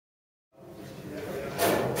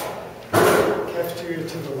to you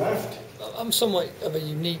to the left. I'm somewhat of a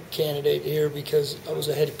unique candidate here because I was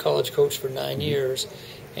a head college coach for 9 years,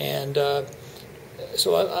 and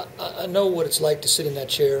so I know what it's like to sit in that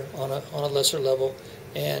chair on a lesser level,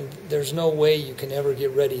 and there's no way you can ever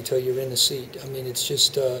get ready until you're in the seat. I mean, it's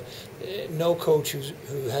just no coach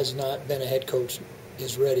who has not been a head coach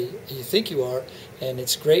is ready. You think you are, and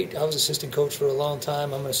it's great. I was assistant coach for a long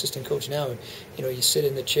time. I'm an assistant coach now, and you sit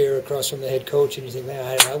in the chair across from the head coach, and you think,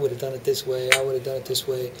 man, I would have done it this way. I would have done it this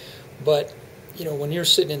way. But when you're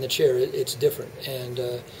sitting in the chair, it's different, and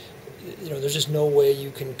there's just no way you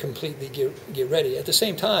can completely get ready. At the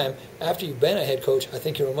same time, after you've been a head coach, I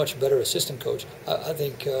think you're a much better assistant coach. I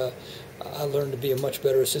think I learned to be a much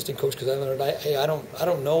better assistant coach because I learned I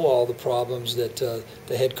don't know all the problems that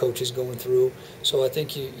the head coach is going through. So I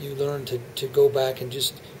think you learn to go back and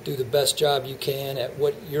just do the best job you can at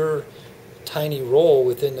what your tiny role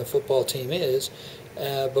within the football team is.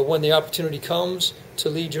 But when the opportunity comes to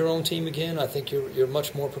lead your own team again, I think you're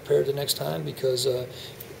much more prepared the next time because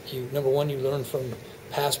number one, you learn from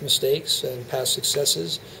past mistakes and past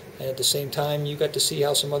successes, and at the same time, you got to see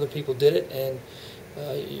how some other people did it. And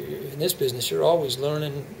in this business, you're always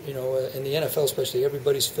learning. In the NFL especially,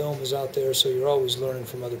 everybody's film is out there, so you're always learning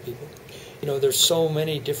from other people. There's so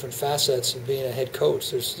many different facets of being a head coach.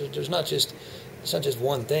 There's not just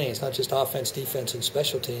one thing. It's not just offense, defense, and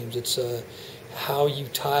special teams. It's how you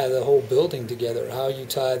tie the whole building together, how you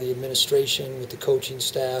tie the administration with the coaching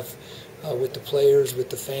staff, with the players, with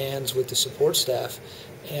the fans, with the support staff.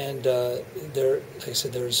 And like I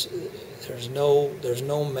said, there's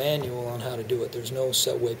no manual on how to do it. There's no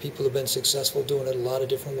set way. People have been successful doing it a lot of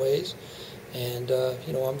different ways. And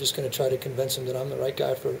I'm just going to try to convince them that I'm the right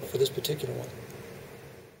guy for this particular one.